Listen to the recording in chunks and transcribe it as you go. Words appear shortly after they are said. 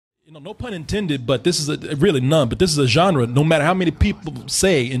No pun intended, but this is really none. But this is a genre. No matter how many people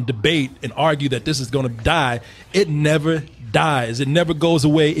say and debate and argue that this is going to die, it never dies. It never goes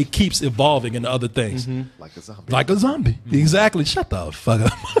away. It keeps evolving into other things. Like a zombie. Like a zombie. Exactly. Shut the fuck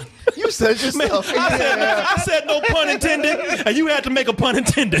up. You said it yourself. Man, I said no pun intended, and you had to make a pun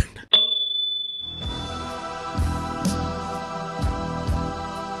intended.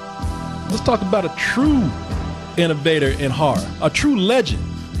 Let's talk about a true innovator in horror, a true legend,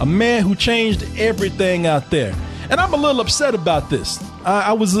 a man who changed everything out there. And I'm a little upset about this.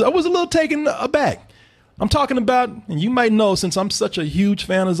 I was a little taken aback. I'm talking about, and you might know since I'm such a huge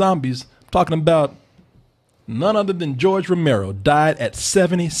fan of zombies, I'm talking about none other than George Romero, died at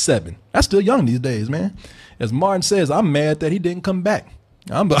 77. That's still young these days, man. As Martin says, I'm mad that he didn't come back.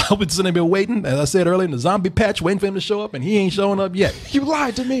 I was sitting there waiting, as I said earlier, in the zombie patch, waiting for him to show up, and he ain't showing up yet. You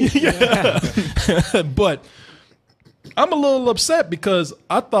lied to me. Yeah. But I'm a little upset because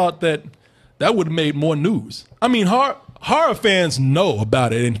I thought that would have made more news. I mean, horror fans know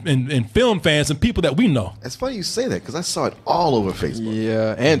about it, and film fans and people that we know. It's funny you say that because I saw it all over Facebook.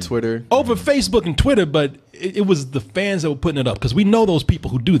 Yeah, and Twitter. Over Facebook and Twitter, but it was the fans that were putting it up because we know those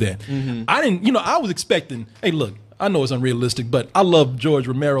people who do that. I didn't, I was expecting, hey, look, I know it's unrealistic, but I love George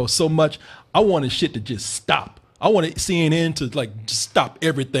Romero so much. I wanted shit to just stop. I wanted CNN to just stop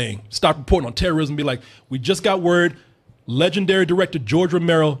everything, stop reporting on terrorism, be like, we just got word. Legendary director George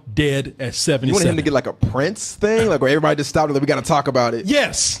Romero dead at 77. You wanted him to get like a Prince thing, like where everybody just stopped and we got to talk about it.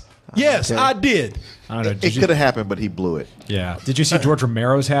 Yes, okay. I did. I don't know. It could have happened, but he blew it. Yeah. Did you see George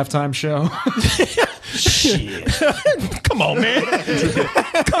Romero's halftime show? Shit. Come on, man.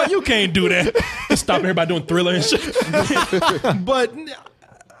 Come on, you can't do that. Just stop everybody doing Thriller and shit. But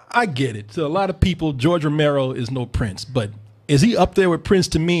I get it. To a lot of people, George Romero is no Prince. But is he up there with Prince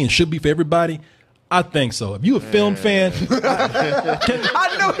to me and should be for everybody? I think so. If you a film fan,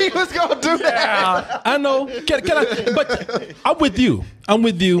 I knew he was gonna do that. I know. Can I? But I'm with you.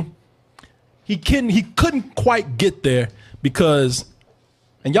 He couldn't quite get there because,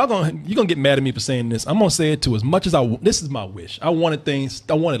 and you're gonna get mad at me for saying this. I'm gonna say it too. As much as this is my wish. I wanted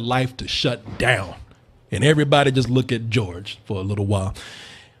life to shut down, and everybody just look at George for a little while.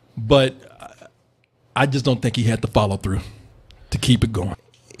 But I just don't think he had to follow through to keep it going.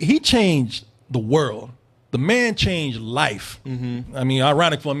 He changed the world. The man changed life. I mean,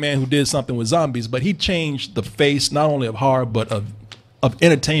 ironic for a man who did something with zombies, but he changed the face not only of horror but of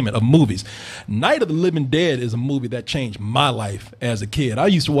entertainment, of movies. Night of the Living Dead is a movie that changed my life as a kid. I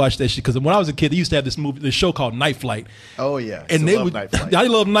used to watch that shit because when I was a kid, they used to have this show called Night Flight. Oh yeah, and Night Flight. I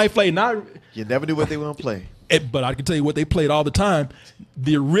love Night Flight. And you never knew what they were gonna play. But I can tell you what they played all the time.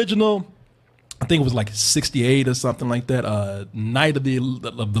 The original, I think it was like 68 or something like that. Night of the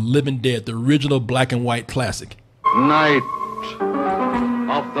Living Dead, the original black and white classic. Night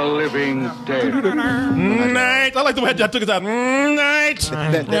of the Living Dead. Night. I like the way I took it out. Night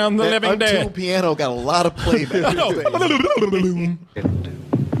of the Living Dead. Piano got a lot of playback.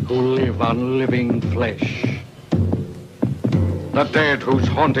 Who live on living flesh. The dead whose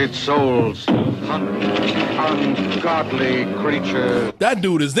haunted souls hunt ungodly creatures. That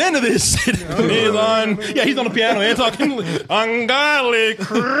dude is into this shit. He's on the piano and talking ungodly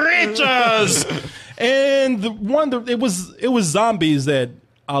creatures. And it was zombies that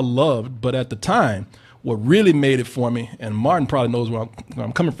I loved, but at the time, what really made it for me, and Martin probably knows where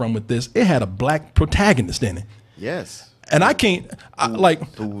I'm coming from with this, it had a black protagonist in it. Yes. And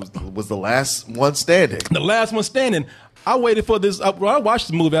who was the last one standing. The last one standing. I waited for this. When I watched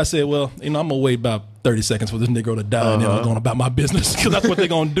the movie, I said, well, I'm going to wait about 30 seconds for this Negro to die, and then I'm going about my business, because that's what they're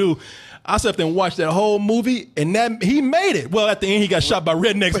going to do. I sat there and watched that whole movie, and he made it. Well, at the end, he got shot by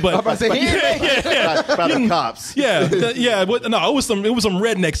rednecks, but by the cops. Yeah. No, it was some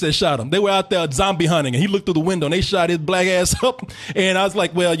rednecks that shot him. They were out there zombie hunting, and he looked through the window, and they shot his black ass up. And I was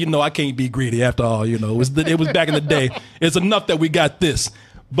like, well, I can't be greedy after all. It was back in the day. It's enough that we got this,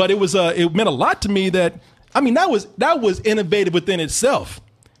 but it meant a lot to me that. I mean, that was innovative within itself,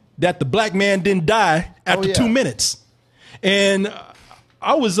 that the black man didn't die after 2 minutes. And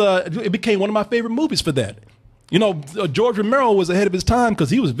it became one of my favorite movies for that. George Romero was ahead of his time because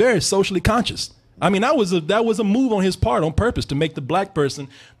he was very socially conscious. I mean, that was a move on his part on purpose to make the black person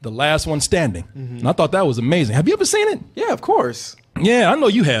the last one standing. And I thought that was amazing. Have you ever seen it? Yeah, of course. Yeah, I know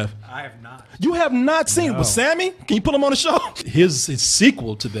you have. I have not. You have not seen it. Well, Sammy, can you put him on the show? His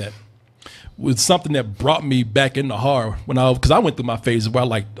sequel to that was something that brought me back into horror because I went through my phases where I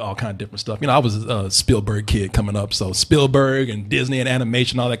liked all kind of different stuff. I was a Spielberg kid coming up, so Spielberg and Disney and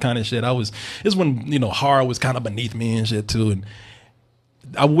animation, all that kind of shit. It's when horror was kind of beneath me and shit too. And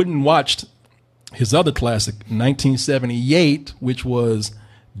I went and watched his other classic, 1978, which was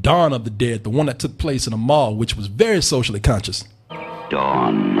Dawn of the Dead, the one that took place in a mall, which was very socially conscious.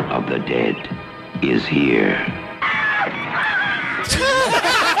 Dawn of the Dead is here.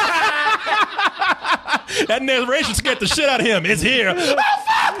 That narration scared the shit out of him. It's here.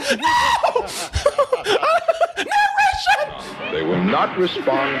 Oh, fuck! No! Narration! They will not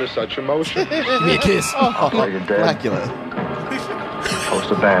respond to such emotion. Give me a kiss. Dracula.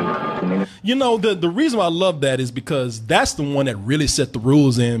 Post abandoned. You know, the reason why I love that is because that's the one that really set the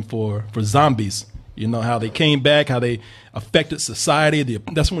rules in for zombies. You know, how they came back, how they affected society.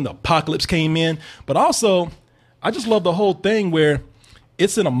 That's when the apocalypse came in. But also, I just love the whole thing where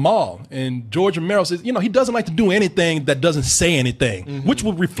it's in a mall, and George Romero says, you know, he doesn't like to do anything that doesn't say anything, which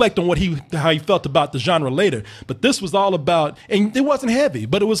will reflect on how he felt about the genre later. But this was all about, and it wasn't heavy,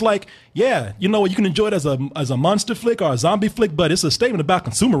 but it was like, yeah, you know, you can enjoy it as a monster flick or a zombie flick, but it's a statement about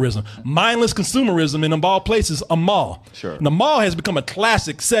consumerism, mindless consumerism, and of all places, a mall. Sure. And the mall has become a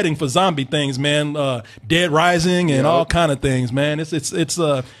classic setting for zombie things, man. Dead Rising and all kind of things, man. It's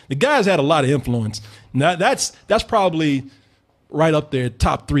the guys had a lot of influence. Now that's probably right up there,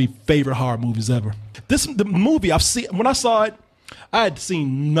 top 3 favorite horror movies ever. The movie when I saw it, I had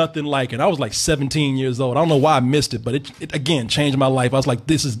seen nothing like it. I was like 17 years old. I don't know why I missed it, but it again changed my life. I was like,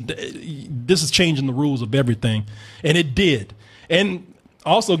 this is changing the rules of everything, and it did. And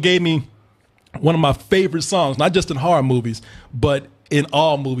also gave me one of my favorite songs, not just in horror movies, but in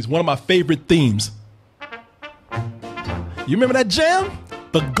all movies. One of my favorite themes. You remember that jam?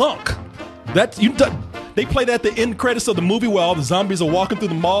 The Gunk. They play that at the end credits of the movie where all the zombies are walking through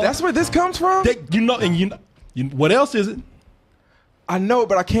the mall. That's where this comes from? What else is it? I know,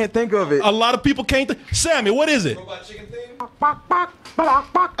 but I can't think of it. A lot of people can't think. Sammy, what is it? Robot chicken thing?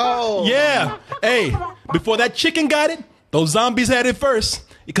 Oh. Yeah. Hey, before that chicken got it, those zombies had it first.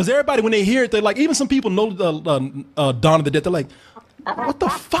 Because everybody, when they hear it, they're like, even some people know Dawn of the Dead. They're like, what the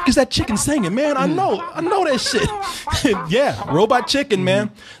fuck is that chicken singing, man? I know that shit. Yeah, Robot Chicken,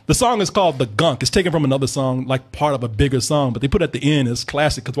 man. The song is called The Gunk. It's taken from another song, like part of a bigger song, but they put it at the end. It's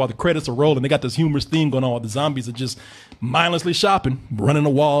classic because while the credits are rolling, they got this humorous theme going on. The zombies are just mindlessly shopping, running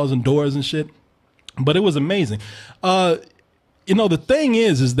the walls and doors and shit. But it was amazing. You know, the thing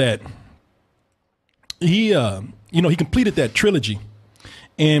is that he completed that trilogy.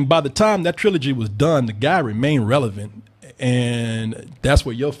 And by the time that trilogy was done, the guy remained relevant. And that's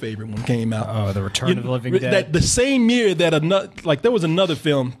where your favorite one came out. Oh, The Return of the Living Dead. The same year that there was another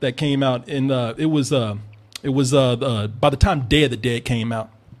film that came out, and it was by the time Day of the Dead came out,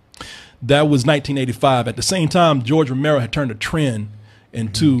 that was 1985. At the same time, George Romero had turned a trend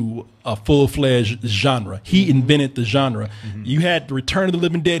into a full-fledged genre. He invented the genre. You had The Return of the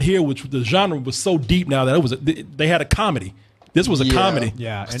Living Dead here, which the genre was so deep now that they had a comedy. This was a comedy.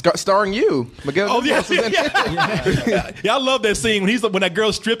 Yeah. Starring you, Miguel. Oh, yeah. I love that scene when that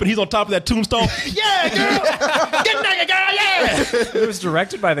girl's stripping, he's on top of that tombstone. Yeah, girl! Get naked, girl, yeah! It was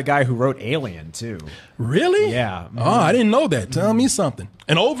directed by the guy who wrote Alien, too. Really? Yeah. Oh, I didn't know that. Tell me something.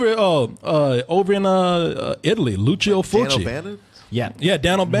 And over in Italy, Lucio Fulci. Dan O'Bannon? Yeah,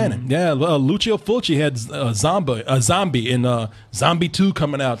 Dan O'Bannon. Yeah, Lucio Fulci had Zombie and Zombie 2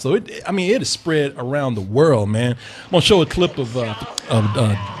 coming out. So it is spread around the world, man. I'm gonna show a clip of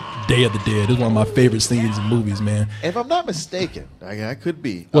Day of the Dead. It's one of my favorite scenes in movies, man. And if I'm not mistaken, I could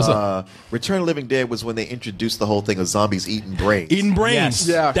be. What's up? Return of the Living Dead was when they introduced the whole thing of zombies eating brains. Eating brains.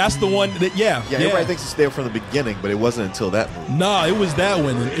 Yes. Yeah. That's the one that, Yeah, everybody thinks it's there from the beginning, but it wasn't until that movie. Nah, it was that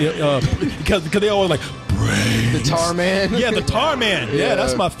one. Because they always like, brains. The Tar Man. Yeah, the Tar Man. Yeah,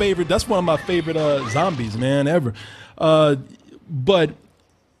 that's my favorite. That's one of my favorite zombies, man, ever. But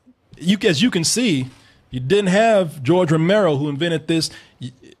as you can see, you didn't have George Romero who invented this.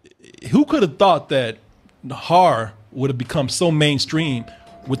 Who could have thought that horror would have become so mainstream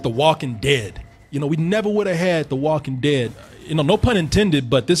with The Walking Dead? You know, we never would have had The Walking Dead. You know, no pun intended,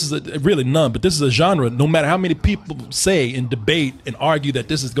 but this is really none. But this is a genre. No matter how many people say and debate and argue that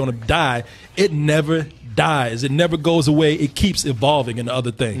this is going to die, it never dies. It never goes away. It keeps evolving into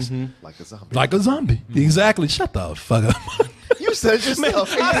other things. Like a zombie. Like a zombie. Exactly. Shut the fuck up. You said it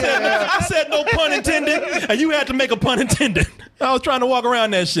yourself. I said no pun intended, and you had to make a pun intended. I was trying to walk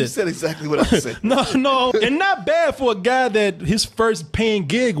around that shit. You said exactly what I said. No, and not bad for a guy that his first paying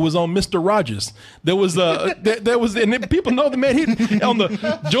gig was on Mr. Rogers. There was and then people know the man. He on the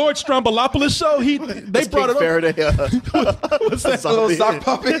George Stroumboulopoulos show. They brought it up. Faraday, What's that? Little sock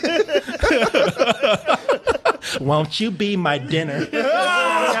puppet. Won't you be my dinner?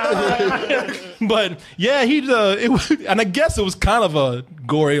 But yeah, and I guess it was kind of a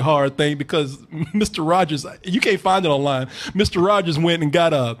gory horror thing because Mr. Rogers, you can't find it online. Mr. Rogers went and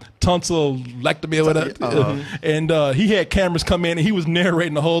got a tonsillectomy or whatever, and he had cameras come in and he was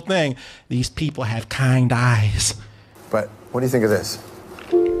narrating the whole thing. These people have kind eyes. But what do you think of this?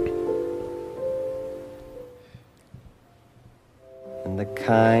 And the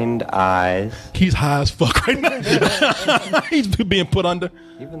kind eyes. He's high as fuck right now. He's being put under.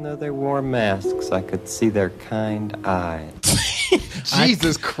 Even though they wore masks, I could see their kind eyes.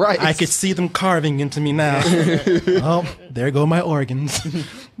 Jesus Christ. I could see them carving into me now. Oh, there go my organs.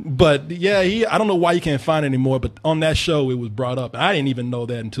 But yeah, I don't know why you can't find it anymore, but on that show it was brought up. I didn't even know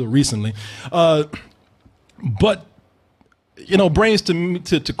that until recently. But, brings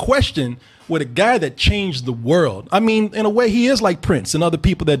to question with a guy that changed the world. I mean, in a way, he is like Prince and other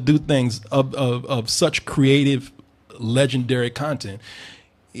people that do things of such creative, legendary content.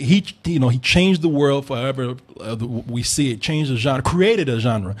 He changed the world forever. We see it, changed the genre, created a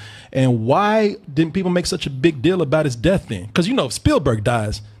genre. And why didn't people make such a big deal about his death then? Because if Spielberg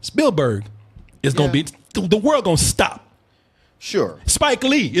dies, Spielberg is going to be the world going to stop. Sure. Spike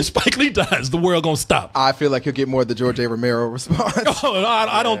Lee. If Spike Lee dies, the world gonna stop. I feel like he'll get more of the George A. Romero response. Oh,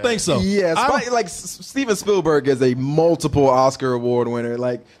 I don't think so. Yeah, Steven Spielberg is a multiple Oscar award winner.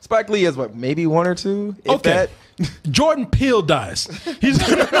 Like Spike Lee is maybe one or two. If that. Jordan Peele dies. He's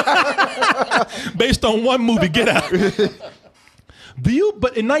based on one movie. Get out.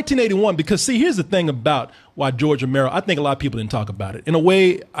 But in 1981, because here's the thing about why George Romero. I think a lot of people didn't talk about it. In a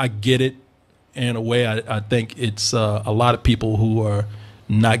way, I get it. In a way, I think it's a lot of people who are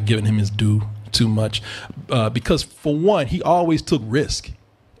not giving him his due too much because, for one, he always took risk.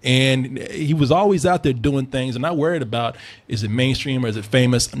 And he was always out there doing things and not worried about, is it mainstream or is it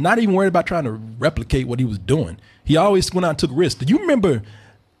famous? Not even worried about trying to replicate what he was doing. He always went out and took risks. Do you remember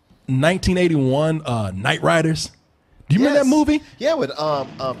 1981 Night Riders? Do you remember that movie? Yeah, with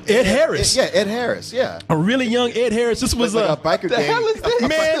Ed Harris. Ed Harris. Yeah, a really young Ed Harris. This was like a biker gang. Hell is this?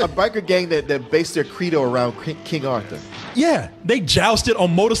 Man, a biker gang that based their credo around King Arthur. Yeah, they jousted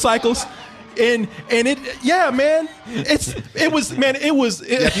on motorcycles. And it, yeah, man, it was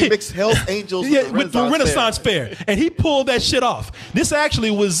he mixed Hell's Angels with the Renaissance Fair, and he pulled that shit off. This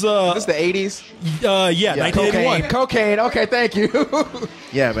actually was this the 80s? Yeah, 1981. Cocaine. Okay, thank you.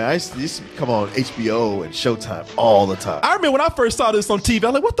 Yeah, man, I used to come on HBO and Showtime all the time. I remember when I first saw this on TV, I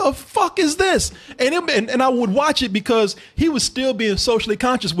was like, what the fuck is this? And I would watch it because he was still being socially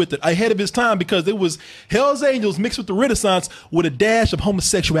conscious with it, ahead of his time, because it was Hell's Angels mixed with the Renaissance with a dash of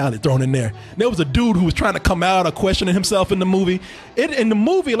homosexuality thrown in there. There was a dude who was trying to come out or questioning himself in the movie. In the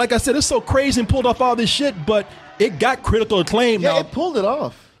movie, like I said, it's so crazy and pulled off all this shit, but it got critical acclaim. Yeah, now, it pulled it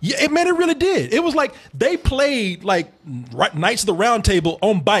off. Yeah, it really did. It was like they played like Knights of the Round Table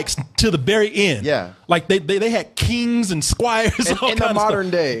on bikes to the very end. Yeah, like they had kings and squires in the modern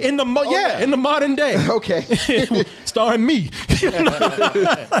day. In the modern day. Okay, starring me.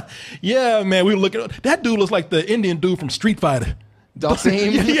 Yeah, man, we were looking. That dude looks like the Indian dude from Street Fighter.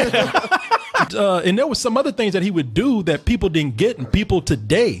 Dalsim. Yeah. And there was some other things that he would do that people didn't get, and people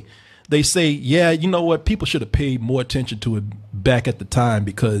today, they say, yeah, you know what? People should have paid more attention to it back at the time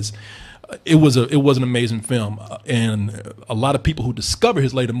because it was an amazing film. And a lot of people who discover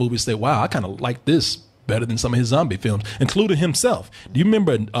his later movies say, wow, I kind of like this better than some of his zombie films, including himself. Do you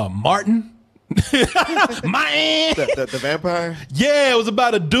remember Martin? the vampire? Yeah, it was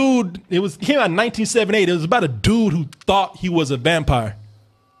about a dude. It was came out in 1978. It was about a dude who thought he was a vampire.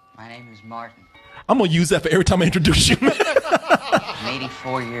 My name is Martin. I'm gonna use that for every time I introduce you. I'm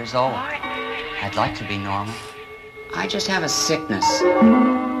 84 years old. I'd like to be normal. I just have a sickness.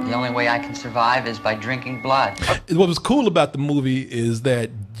 The only way I can survive is by drinking blood. What was cool about the movie is that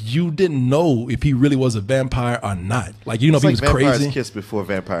you didn't know if he really was a vampire or not. Like, you know, if he was Vampire's crazy. Kiss before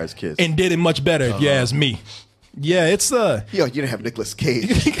Vampire's Kiss. And did it much better, if you ask me. Yeah, it's Yo, you didn't have Nicolas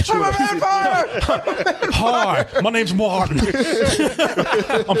Cage. I'm a vampire. Hi, my name's Martin.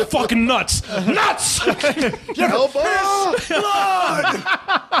 I'm fucking nuts. Nuts! Elbow!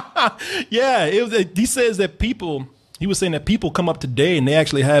 Yeah, he says that people. He was saying that people come up today and they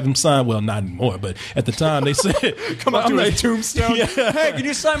actually have him sign. Well, not anymore, but at the time they said, Come up to his tombstone. Yeah. Hey, can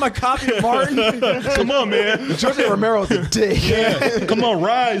you sign my copy of Martin? Come on, man. George A. Romero's a dick. Yeah. Come on,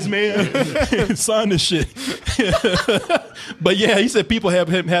 rise, man. Sign this shit. But yeah, he said people had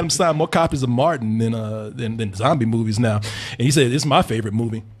him sign more copies of Martin than zombie movies now. And he said, this is my favorite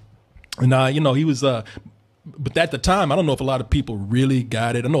movie. And you know, he was but at the time, I don't know if a lot of people really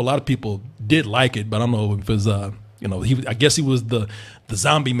got it. I know a lot of people did like it, but I don't know if it was You know, I guess he was the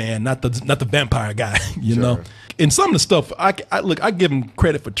zombie man, not the vampire guy. You know, and some of the stuff I give him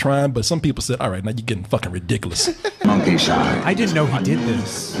credit for trying, but some people said, all right, now you're getting fucking ridiculous. Monkey shine. I didn't know he did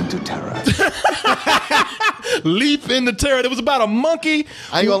this. Into terror. Leap into terror. It was about a monkey.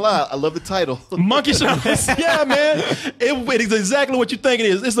 I ain't gonna lie, I love the title. Monkey shines. Yeah, man. It is exactly what you think it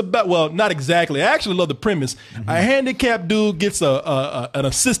is. It's about, well, not exactly. I actually love the premise. A handicapped dude gets an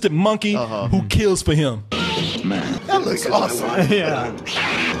assistant monkey who kills for him. Man, That looks awesome. Yeah.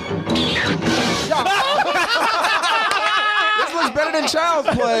 This looks better than Child's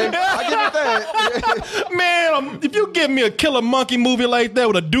Play. I give it that. Man, if you give me a killer monkey movie like that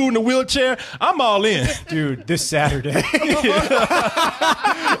with a dude in a wheelchair, I'm all in. Dude, this Saturday.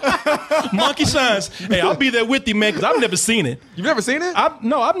 Monkey Shines. Hey, I'll be there with you, man, because I've never seen it. You've never seen it?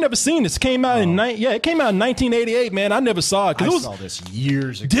 No, I've never seen this. It came out it came out in 1988, man. I never saw it. I saw this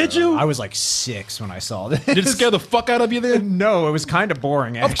years ago. Did you? I was like 6 when I saw this. Did it scare the fuck out of you then? No, it was kind of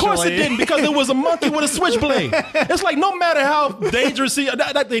boring, actually. Of course it didn't, because it was a monkey with a switchblade. It's like, no matter how dangerous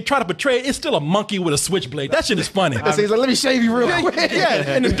they try to portray it, it's still a monkey with a switchblade. That shit is funny. So he's like, let me shave you real quick. Yeah,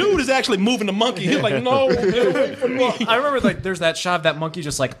 and the dude is actually moving the monkey. He's like, no, get away from me. I remember like there's that shot of that monkey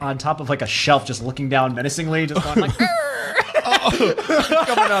just like on top of like a shelf, just looking down menacingly, just going like, coming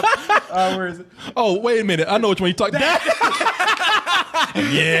up. Where is it? Oh, wait a minute. I know which one you're talking about.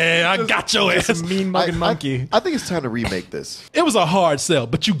 Yeah, I got your ass. It's a mean mugging monkey. I think it's time to remake this. It was a hard sell,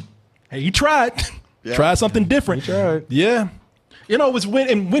 but you tried. Yeah. Tried something different. He tried. Yeah. You know, it was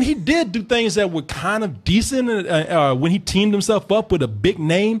when he did do things that were kind of decent, when he teamed himself up with a big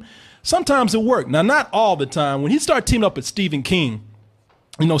name, sometimes it worked. Now, not all the time. When he started teaming up with Stephen King,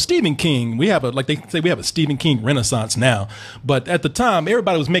 you know, Stephen King, we have a Stephen King renaissance now. But at the time,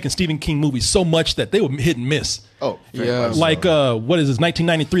 everybody was making Stephen King movies so much that they were hit and miss. Oh, Yeah. Like, what is this,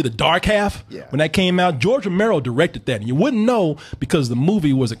 1993, The Dark Half? Yeah. When that came out, George Romero directed that. And you wouldn't know because the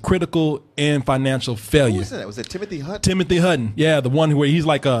movie was a critical and financial failure. Who was that? Was it Timothy Hunt? Timothy Hutton. Yeah, the one where he's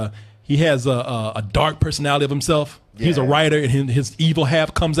like he has a dark personality of himself. He's a Yeah. writer, and his evil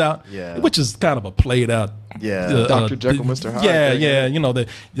half comes out, Yeah. which is kind of a played out. Yeah. Dr. Jekyll, Mr. Hyde Yeah, thing, yeah. You know, the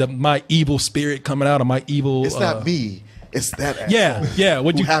my evil spirit coming out of my evil. It's not me. It's that asshole. Yeah, yeah.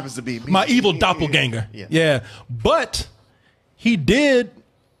 What Who happens to be me. My evil doppelganger. Yeah. Yeah. But he did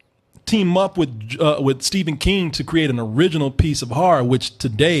team up with Stephen King to create an original piece of horror, which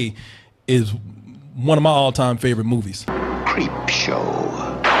today is one of my all-time favorite movies. Creep Show.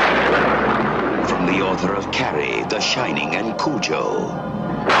 From the author of Carrie, The Shining, and Cujo.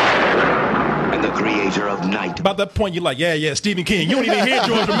 And the creator of Night. About that point, you're like, yeah, Stephen King. You don't even hear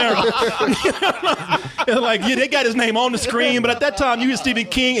George Romero. It's like, yeah, they got his name on the screen, but at that time, you hear Stephen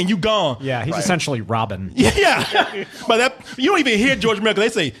King and you gone. Yeah, he's essentially Robin. Yeah. But that you don't even hear George Romero. They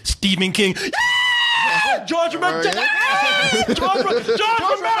say Stephen King. Yeah! George Romero. George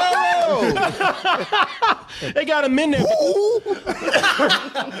Romero. They got him in there.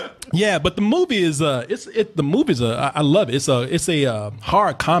 Yeah, but the movie is I love it. It's a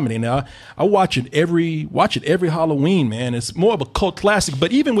horror comedy. Now I watch it every Halloween, man. It's more of a cult classic.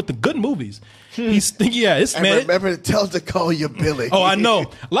 But even with the good movies, it's And man. remember to tell to call you Billy. Oh, I know.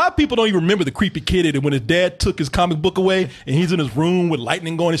 A lot of people don't even remember the creepy kid when his dad took his comic book away and he's in his room with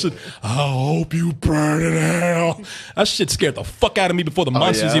lightning going. He said, "I hope you burn in hell." That shit scared the fuck out of me before the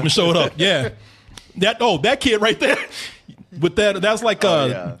monsters even showed up. Yeah, that kid right there. With that's like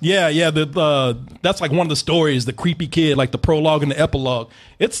that's like one of the stories. The creepy kid, like the prologue and the epilogue.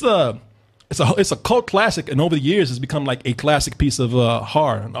 It's a cult classic, and over the years, it's become like a classic piece of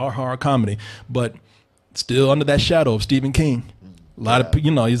horror comedy. But still under that shadow of Stephen King. A lot of a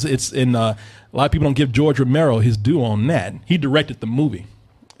lot of people don't give George Romero his due on that. He directed the movie,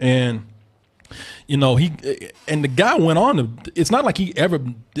 and the guy went on to. It's not like he ever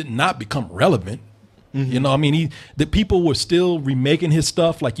did not become relevant. Mm-hmm. You know, I mean, the people were still remaking his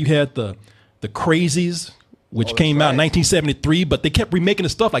stuff. Like you had the Crazies, which came out in 1973, but they kept remaking the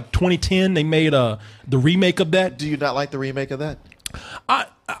stuff. Like 2010, they made the remake of that. Do you not like the remake of that?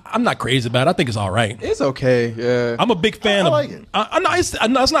 I'm not crazy about it. I think it's all right. It's okay. Yeah, I'm a big fan. I like it.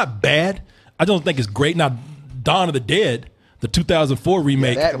 It's not bad. I don't think it's great. Now, Dawn of the Dead, the 2004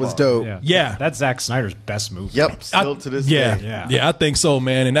 remake. that was dope. Yeah. That's Zack Snyder's best movie. Yep, still to this day. Yeah, I think so,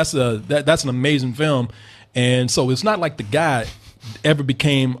 man. And that's an amazing film. And so it's not like the guy ever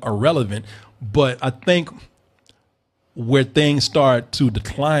became irrelevant, but I think where things start to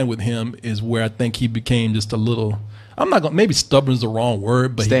decline with him is where I think he became just a little. I'm not gonna. Maybe stubborn is the wrong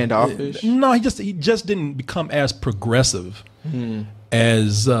word, but standoffish. He just didn't become as progressive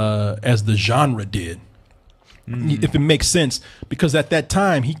as the genre did. if it makes sense, because at that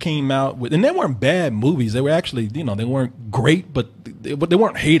time he came out with, and they weren't bad movies. They were actually, they weren't great, but they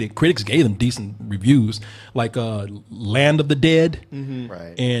weren't hated. Critics gave them decent reviews, like Land of the Dead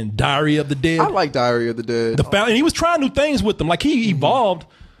Right. and Diary of the Dead. I like Diary of the Dead. And he was trying new things with them. Like he evolved.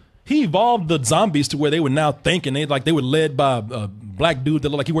 He evolved the zombies to where they were now thinking. They were led by a black dude that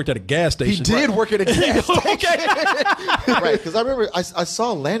looked like he worked at a gas station. He did work at a gas station. Right, because I remember I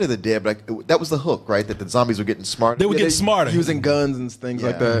saw Land of the Dead, but that was the hook, right? That the zombies were getting smarter. They were getting smarter. Using guns and things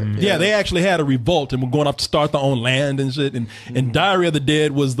like that. Yeah, they actually had a revolt and were going off to start their own land and shit. And Diary of the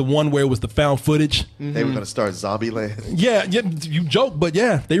Dead was the one where it was the found footage. They were going to start Zombie Land. Yeah, you joke, but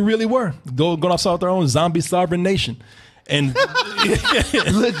yeah, they really were. Going off to start their own zombie sovereign nation. And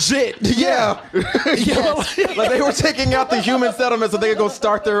legit, yeah. Like they were taking out the human settlement so they could go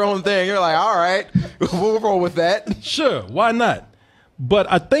start their own thing. You're like, all right, we'll roll with that. Sure, why not? But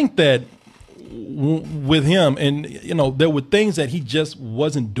I think that with him, and there were things that he just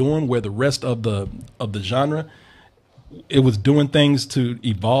wasn't doing where the rest of the genre, it was doing things to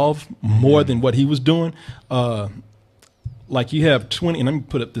evolve more than what he was doing. Like you have 20, and let me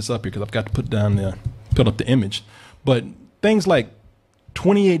put this up here because I've got to put up the image. But things like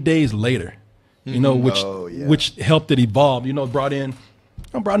 28 Days Later, which helped it evolve. Brought in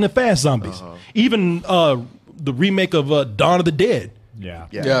the fast zombies. Even the remake of Dawn of the Dead,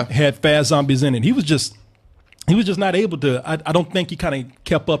 had fast zombies in it. He was just not able to. I don't think he kind of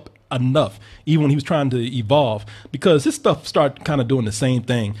kept up enough, even when he was trying to evolve, because his stuff started kind of doing the same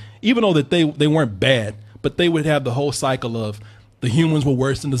thing. Even though that they weren't bad, but they would have the whole cycle of the humans were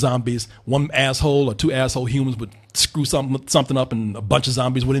worse than the zombies. One asshole or two asshole humans would screw something up, and a bunch of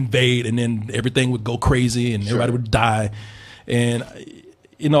zombies would invade, and then everything would go crazy, and everybody would die. And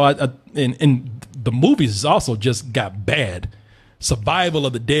and the movies also just got bad. Survival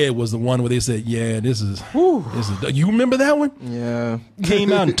of the Dead was the one where they said, "Yeah, this is." You remember that one? Yeah,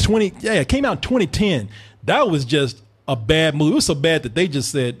 came out in 2010. That was just a bad movie. It was so bad that they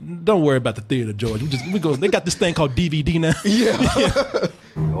just said, "Don't worry about the theater, George. They got this thing called DVD now." Yeah.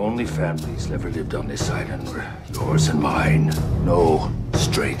 The only families ever lived on this island were yours and mine. No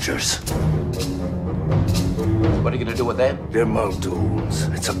strangers. What are you gonna do with them? They're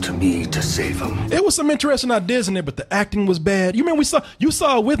Muldoons. It's up to me to save them. There was some interesting ideas in there, but the acting was bad. You remember you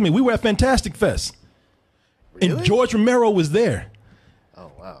saw it with me. We were at Fantastic Fest, and George Romero was there.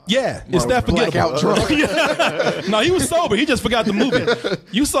 Wow. Yeah, it's that forgettable. Drunk. No, he was sober. He just forgot the movie.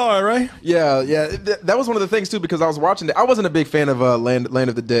 You saw it, right? Yeah. That was one of the things too, because I was watching it. I wasn't a big fan of Land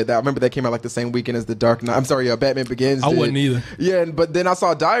of the Dead. I remember that came out like the same weekend as The Dark Knight. I'm sorry, Batman Begins. I wasn't either. Yeah, but then I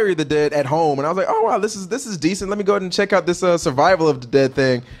saw Diary of the Dead at home, and I was like, oh wow, this is decent. Let me go ahead and check out this Survival of the Dead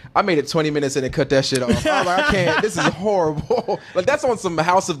thing. I made it 20 minutes in and cut that shit off. I was like, I can't. This is horrible. Like that's on some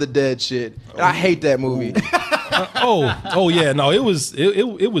House of the Dead shit. And I hate that movie. Oh yeah, no, it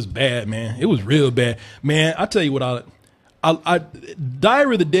was bad, man. It was real bad, man. I tell you what,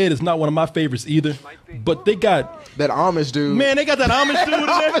 Diary of the Dead is not one of my favorites either, but they got that Amish dude. Man, they got that Amish dude in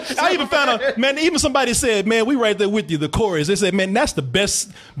there. I even found out, man. Even somebody said, man, we right there with you. The chorus. They said, man, that's the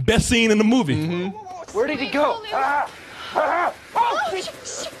best scene in the movie. Mm-hmm. Where did he go?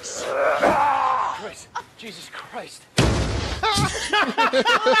 Jesus Christ.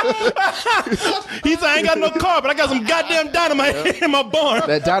 He said, I ain't got no car, but I got some goddamn dynamite in my barn.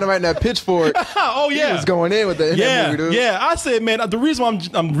 That dynamite and that pitchfork. Oh, yeah. He was going in with that, that movie, dude. Yeah, I said, man, the reason why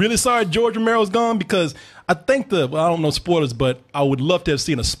I'm really sorry George Romero's gone, because I think I don't know spoilers, but I would love to have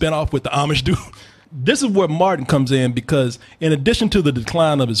seen a spinoff with the Amish dude. This is where Martin comes in, because in addition to the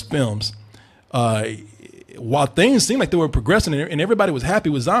decline of his films, while things seemed like they were progressing and everybody was happy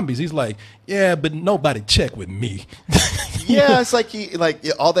with zombies, he's like, yeah, but nobody check with me. Yeah, it's like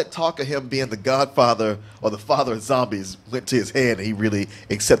all that talk of him being the godfather or the father of zombies went to his head, and he really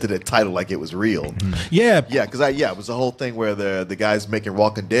accepted that title like it was real. Mm-hmm. Yeah, because it was the whole thing where the guys making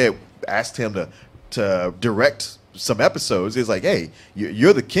Walking Dead asked him to direct some episodes. He's like, hey,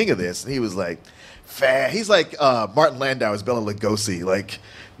 you're the king of this, and he was like, he's like Martin Landau is Bela Lugosi, like.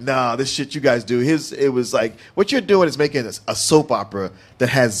 Nah, this shit you guys do. It was like, what you're doing is making a soap opera that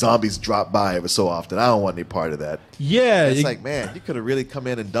has zombies drop by every so often. I don't want any part of that. Yeah. It's like, man, you could have really come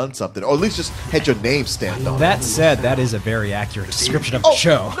in and done something. Or at least just had your name stamped on it. That said, that is a very accurate description of the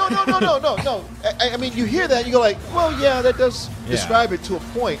show. No. I mean, you hear that, and you go like, well, yeah, that does describe it to a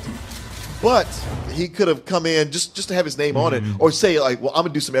point. But he could have come in just to have his name on it, or say like, "Well, I'm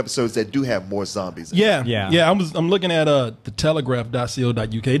gonna do some episodes that do have more zombies." Yeah. I'm looking at the Telegraph.co.uk.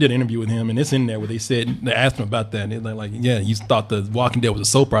 They did an interview with him, and it's in there where they asked him about that, and they're like, "Yeah, you thought the Walking Dead was a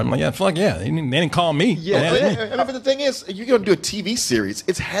soap opera?" I'm like, "Yeah, fuck yeah." They didn't call me. Yeah, and the thing is, you're gonna do a TV series.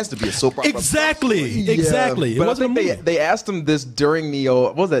 It has to be a soap opera. Exactly. But I think they asked him this during the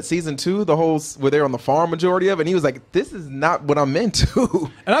what was that, season 2? The whole where they're on the farm majority of it, and he was like, "This is not what I'm into."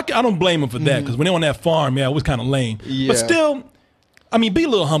 And I don't blame him for that, because when they're on that farm, it was kind of lame. Yeah. But still, I mean, be a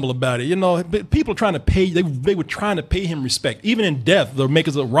little humble about it. You know, people are trying to pay. They were trying to pay him respect, even in death. The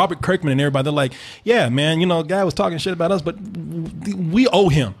makers of Robert Kirkman and everybody, they're like, "Yeah, man, you know, guy was talking shit about us, but we owe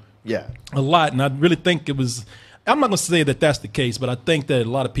him a lot." And I really think it was. I'm not going to say that that's the case, but I think that a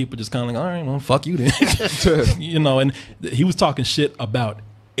lot of people just kind of like, all right, well, fuck you then. You know, and he was talking shit about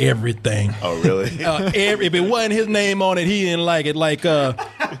everything. Oh, really? If it wasn't his name on it, he didn't like it. Like,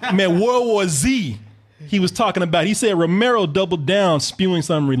 man, World War Z, he was talking about. He said Romero doubled down, spewing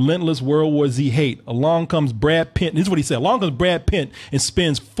some relentless World War Z hate. Along comes Brad Pitt. This is what he said. Along comes Brad Pitt and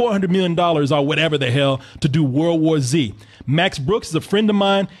spends $400 million or whatever the hell to do World War Z. Max Brooks is a friend of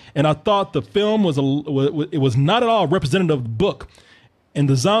mine, and I thought the film was not at all representative of the book. And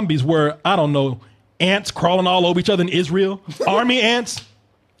the zombies were, I don't know, ants crawling all over each other in Israel, army ants.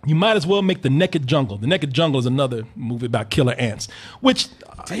 You might as well make The Naked Jungle. The Naked Jungle is another movie about killer ants, which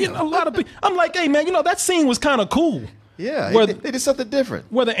you know, a lot of people. I'm like, hey man, you know that scene was kind of cool. Yeah, where they did something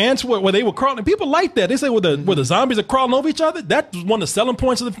different. Where the ants where they were crawling. People like that. They say where the zombies are crawling over each other. That was one of the selling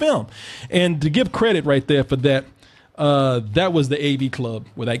points of the film. And to give credit right there for that. That was the AV Club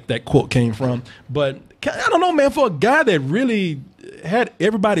where that quote came from. But I don't know, man, for a guy that really had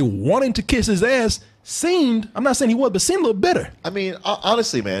everybody wanting to kiss his ass, I'm not saying he was, but seemed a little bitter. I mean,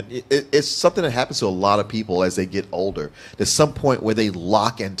 honestly, man, it's something that happens to a lot of people as they get older. There's some point where they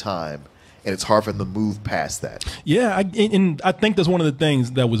lock in time, and it's hard for them to move past that. Yeah, and I think that's one of the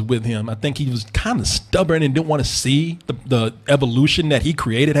things that was with him. I think he was kind of stubborn and didn't want to see the evolution that he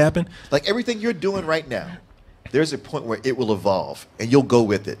created happen. Like everything you're doing right now, there's a point where it will evolve, and you'll go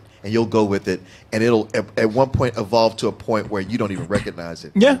with it, and you'll go with it, and it'll at one point evolve to a point where you don't even recognize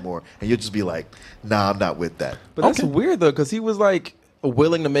it anymore, and you'll just be like, "Nah, I'm not with that." But that's weird though, because he was like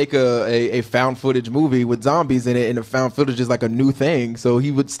willing to make a found footage movie with zombies in it, and the found footage is like a new thing. So he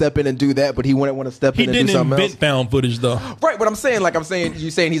would step in and do that, but he wouldn't want to step in and do something else. He didn't invent found footage though. Right, but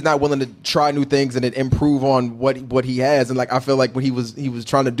you're saying he's not willing to try new things and improve on what he has. And like I feel like when he was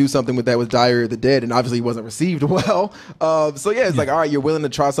trying to do something with that with Diary of the Dead, and obviously he wasn't received well. So yeah, it's like, all right, you're willing to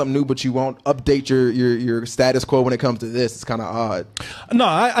try something new, but you won't update your status quo when it comes to this. It's kind of odd. No,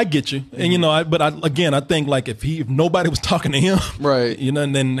 I get you, and you know, I think like if nobody was talking to him, right, you know,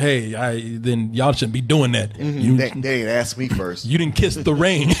 and then hey, then y'all shouldn't be doing that. They didn't ask me first. You didn't kiss the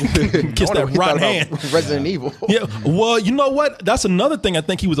rain, kiss that rotten hand. Resident Evil. Yeah, well, you know what? That's another thing I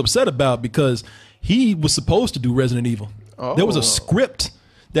think he was upset about, because he was supposed to do Resident Evil. Oh. There was a script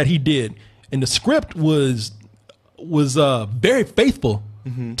that he did, and the script was very faithful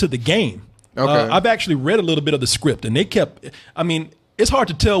to the game. Okay. I've actually read a little bit of the script, and I mean, it's hard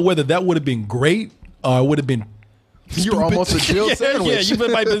to tell whether that would have been great or it would have been stupid. You're almost a Jill sandwich.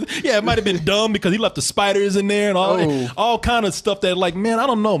 It might have been dumb because he left the spiders in there and all kind of stuff that, like, man, I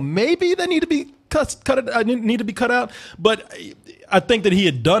don't know, maybe they need to be cut out. But I think that he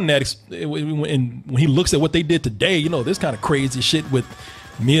had done that, and when he looks at what they did today, you know, this kind of crazy shit with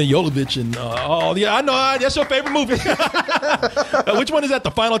Mia Jovovich and yeah, I know that's your favorite movie. Which one is that? The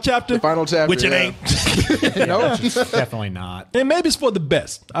Final Chapter? The Final Chapter. Which it ain't. No, definitely not. And maybe it's for the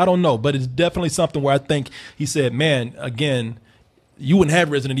best. I don't know, but it's definitely something where I think he said, "Man, again, you wouldn't have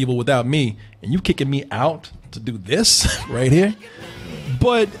Resident Evil without me, and you kicking me out to do this right here."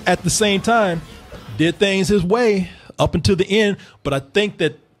 But at the same time, did things his way up until the end. But I think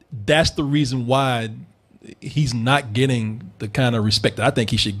that that's the reason why he's not getting the kind of respect that I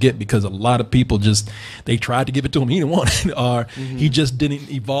think he should get, because a lot of people they tried to give it to him, he didn't want it, or he just didn't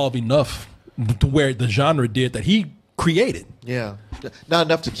evolve enough to where the genre did that he created. Yeah, not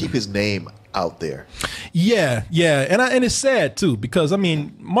enough to keep his name out there. Yeah, and it's sad too, because I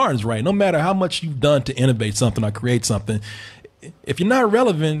mean, Martin's right. No matter how much you've done to innovate something or create something, if you're not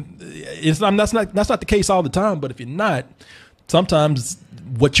relevant, that's not the case all the time. But if you're not, sometimes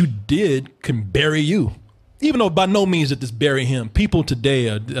what you did can bury you. Even though by no means did this bury him, people today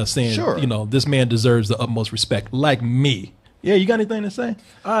are saying, you know, this man deserves the utmost respect, like me. Yeah, you got anything to say?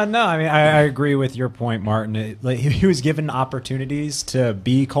 No, I mean, I agree with your point, Martin. He was given opportunities to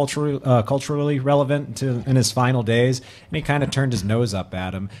be culturally relevant in his final days, and he kind of turned his nose up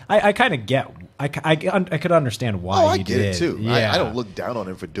at him. I kind of get I could understand why I he get did. it too. Yeah. I don't look down on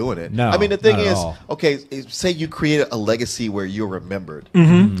him for doing it. No, I mean, the thing not at is, all. okay, say you create a legacy where you're remembered.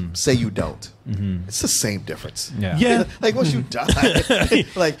 Say you don't. It's the same difference. Yeah. Like once you die,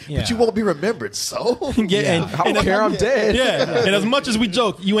 but you won't be remembered. So Yeah, I don't care. I'm dead. Yeah, and as much as we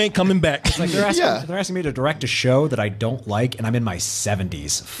joke, you ain't coming back. Like they're asking me to direct a show that I don't like, and I'm in my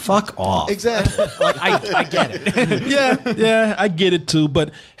 70s. Fuck off. Exactly. Like, I get it. yeah, I get it too.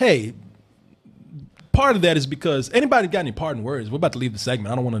 But hey, part of that is because anybody got any parting words? We're about to leave the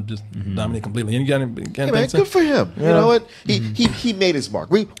segment. I don't want to just dominate completely. You got anything Hey, man, to good say? for him. You know what? He made his mark.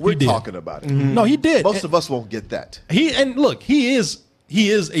 We're did. talking about it. No, he did. Most of us won't get that. He is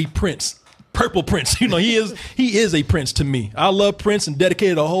a prince. Purple Prince. You know, he is a prince to me. I love Prince and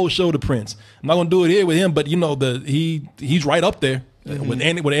dedicated a whole show to Prince. I'm not gonna do it here with him, but you know, he's right up there with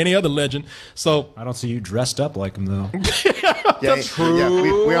any other legend. So I don't see you dressed up like him though. That's true.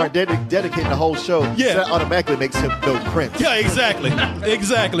 Yeah, we aren't dedicating the whole show. Yeah. So that automatically makes him no Prince. yeah, exactly,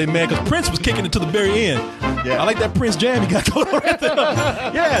 man. Because Prince was kicking it to the very end. Yeah. I like that Prince jam he got going on right there.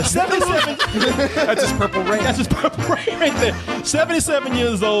 Yeah, 77. That's his purple rain. That's his purple rain right there. 77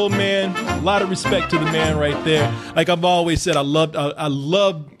 years old, man. A lot of respect to the man right there. Like I've always said, I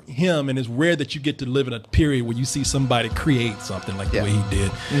love him, and it's rare that you get to live in a period where you see somebody create something like the way he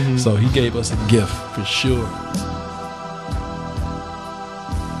did. So he gave us a gift for sure.